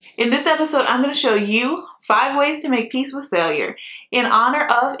In this episode, I'm going to show you 5 ways to make peace with failure in honor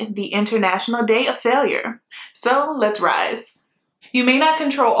of the International Day of Failure. So let's rise. You may not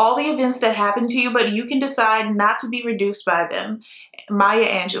control all the events that happen to you, but you can decide not to be reduced by them. Maya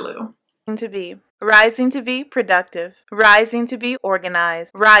Angelou. Rising to be productive, rising to be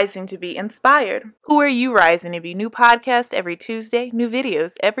organized, rising to be inspired. Who are you rising to be? New podcast every Tuesday, new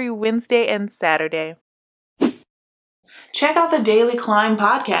videos every Wednesday and Saturday. Check out the Daily Climb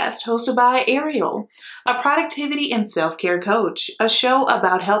podcast hosted by Ariel, a productivity and self-care coach, a show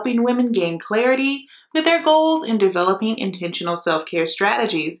about helping women gain clarity with their goals and developing intentional self-care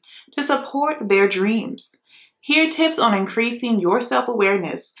strategies to support their dreams. Hear tips on increasing your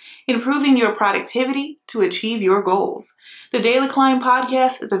self-awareness, improving your productivity to achieve your goals. The Daily Climb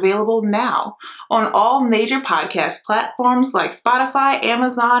podcast is available now on all major podcast platforms like Spotify,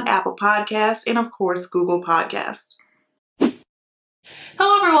 Amazon, Apple Podcasts, and of course, Google Podcasts.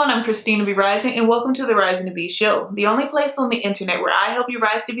 Hello everyone, I'm Christina B. Rising and welcome to the Rising to Be show, the only place on the internet where I help you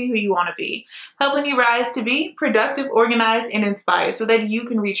rise to be who you want to be, helping you rise to be productive, organized, and inspired so that you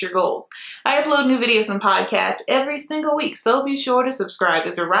can reach your goals. I upload new videos and podcasts every single week, so be sure to subscribe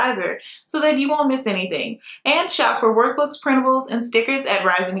as a riser so that you won't miss anything, and shop for workbooks, printables, and stickers at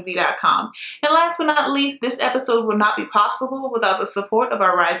risingtobe.com. And last but not least, this episode would not be possible without the support of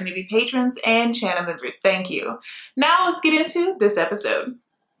our Rising to Be patrons and channel members. Thank you. Now let's get into this episode.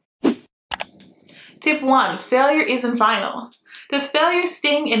 Tip 1. Failure isn't final. Does failure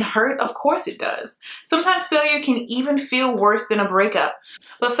sting and hurt? Of course it does. Sometimes failure can even feel worse than a breakup.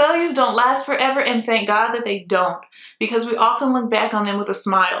 But failures don't last forever, and thank God that they don't, because we often look back on them with a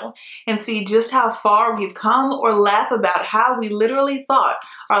smile and see just how far we've come, or laugh about how we literally thought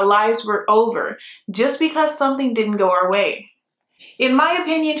our lives were over just because something didn't go our way. In my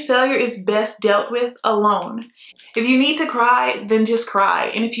opinion, failure is best dealt with alone. If you need to cry, then just cry.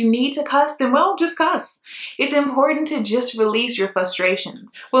 And if you need to cuss, then well, just cuss. It's important to just release your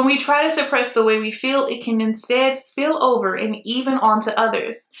frustrations. When we try to suppress the way we feel, it can instead spill over and even onto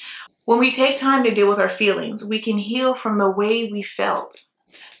others. When we take time to deal with our feelings, we can heal from the way we felt.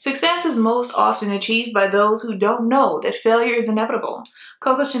 Success is most often achieved by those who don't know that failure is inevitable.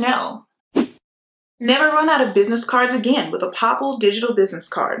 Coco Chanel. Never run out of business cards again with a Popl digital business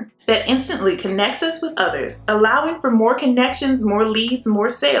card that instantly connects us with others, allowing for more connections, more leads, more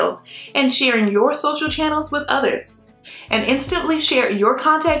sales, and sharing your social channels with others. And instantly share your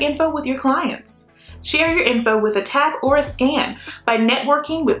contact info with your clients. Share your info with a tap or a scan by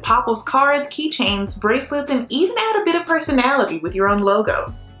networking with Popl's cards, keychains, bracelets, and even add a bit of personality with your own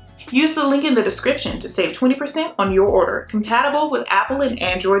logo. Use the link in the description to save 20% on your order, compatible with Apple and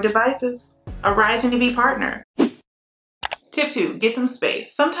Android devices. A Rising to Be partner. Tip 2. Get some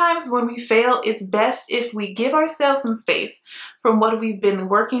space. Sometimes when we fail, it's best if we give ourselves some space from what we've been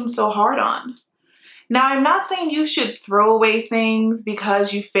working so hard on. Now, I'm not saying you should throw away things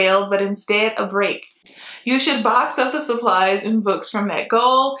because you failed, but instead a break. You should box up the supplies and books from that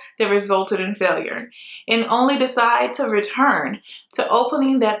goal that resulted in failure, and only decide to return to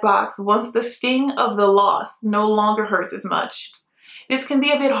opening that box once the sting of the loss no longer hurts as much. This can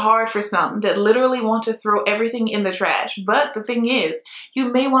be a bit hard for some that literally want to throw everything in the trash, but the thing is,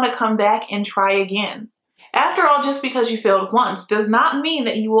 you may want to come back and try again. After all, just because you failed once does not mean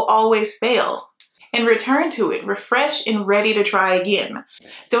that you will always fail. And return to it, refreshed and ready to try again.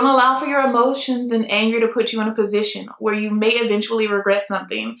 Don't allow for your emotions and anger to put you in a position where you may eventually regret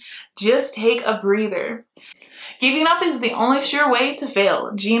something. Just take a breather. Giving up is the only sure way to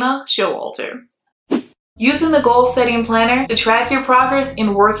fail. Gina Showalter. Using the goal setting planner to track your progress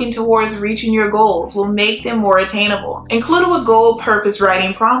in working towards reaching your goals will make them more attainable. Included with goal purpose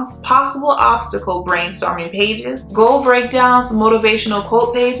writing prompts, possible obstacle brainstorming pages, goal breakdowns, motivational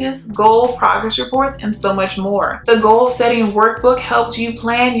quote pages, goal progress reports, and so much more. The goal setting workbook helps you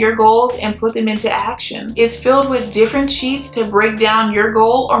plan your goals and put them into action. It's filled with different sheets to break down your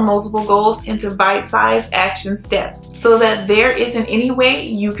goal or multiple goals into bite-sized action steps so that there isn't any way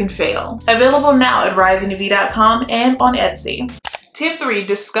you can fail. Available now at risingtobe.com and on Etsy. Tip 3.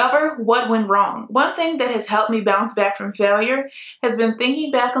 Discover what went wrong. One thing that has helped me bounce back from failure has been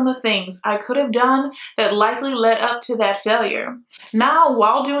thinking back on the things I could have done that likely led up to that failure. Now,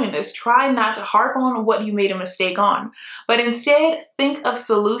 while doing this, try not to harp on what you made a mistake on, but instead think of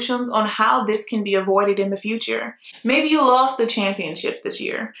solutions on how this can be avoided in the future. Maybe you lost the championship this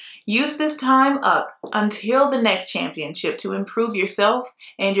year. Use this time up until the next championship to improve yourself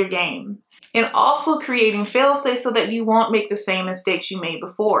and your game. And also creating fail-safes so that you won't make the same mistakes you made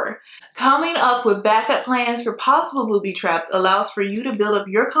before. Coming up with backup plans for possible booby traps allows for you to build up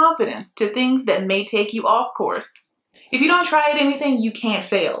your confidence to things that may take you off course. If you don't try at anything, you can't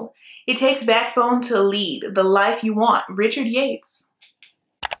fail. It takes backbone to lead the life you want. Richard Yates.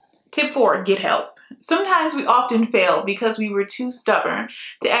 Tip 4, get help. Sometimes we often fail because we were too stubborn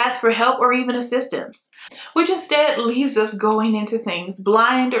to ask for help or even assistance, which instead leaves us going into things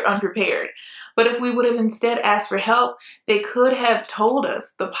blind or unprepared. But if we would have instead asked for help, they could have told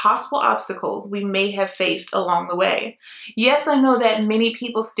us the possible obstacles we may have faced along the way. Yes, I know that many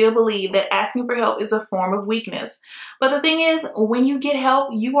people still believe that asking for help is a form of weakness. But the thing is, when you get help,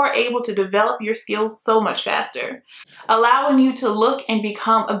 you are able to develop your skills so much faster, allowing you to look and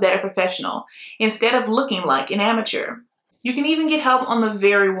become a better professional instead of looking like an amateur. You can even get help on the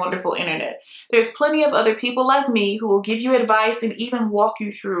very wonderful internet. There's plenty of other people like me who will give you advice and even walk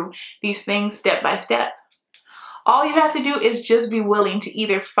you through these things step by step. All you have to do is just be willing to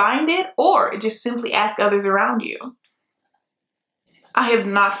either find it or just simply ask others around you. I have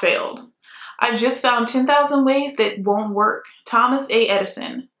not failed. I've just found 10,000 ways that won't work. Thomas A.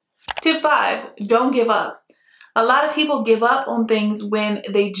 Edison. Tip 5, don't give up. A lot of people give up on things when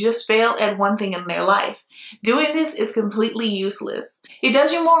they just fail at one thing in their life. Doing this is completely useless. It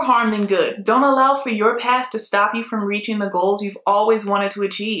does you more harm than good. Don't allow for your past to stop you from reaching the goals you've always wanted to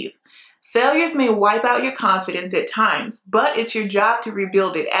achieve. Failures may wipe out your confidence at times, but it's your job to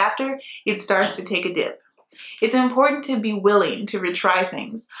rebuild it after it starts to take a dip. It's important to be willing to retry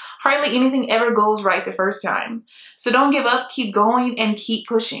things. Hardly anything ever goes right the first time. So don't give up, keep going, and keep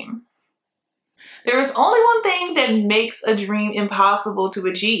pushing. There is only one thing that makes a dream impossible to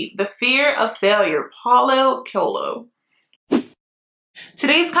achieve: the fear of failure. Paulo Coelho.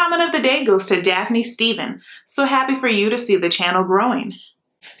 Today's comment of the day goes to Daphne Stephen. So happy for you to see the channel growing.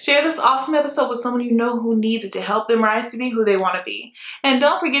 Share this awesome episode with someone you know who needs it to help them rise to be who they want to be. And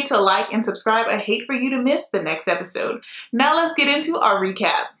don't forget to like and subscribe. I hate for you to miss the next episode. Now let's get into our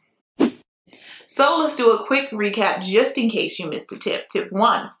recap. So let's do a quick recap just in case you missed a tip. Tip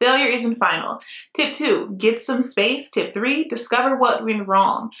 1, failure isn't final. Tip 2, get some space. Tip 3, discover what went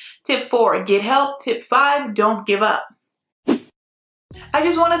wrong. Tip 4, get help. Tip 5, don't give up. I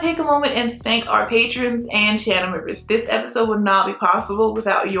just want to take a moment and thank our patrons and channel members. This episode would not be possible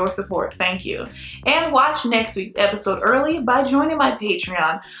without your support. Thank you. And watch next week's episode early by joining my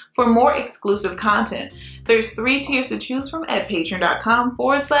Patreon for more exclusive content. There's 3 tiers to choose from at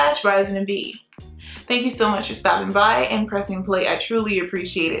patreon.com/RisingToBe. Thank you so much for stopping by and pressing play. I truly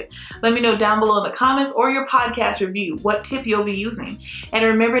appreciate it. Let me know down below in the comments or your podcast review what tip you'll be using. And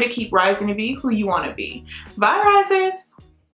remember to keep rising to be who you want to be. Bye, risers!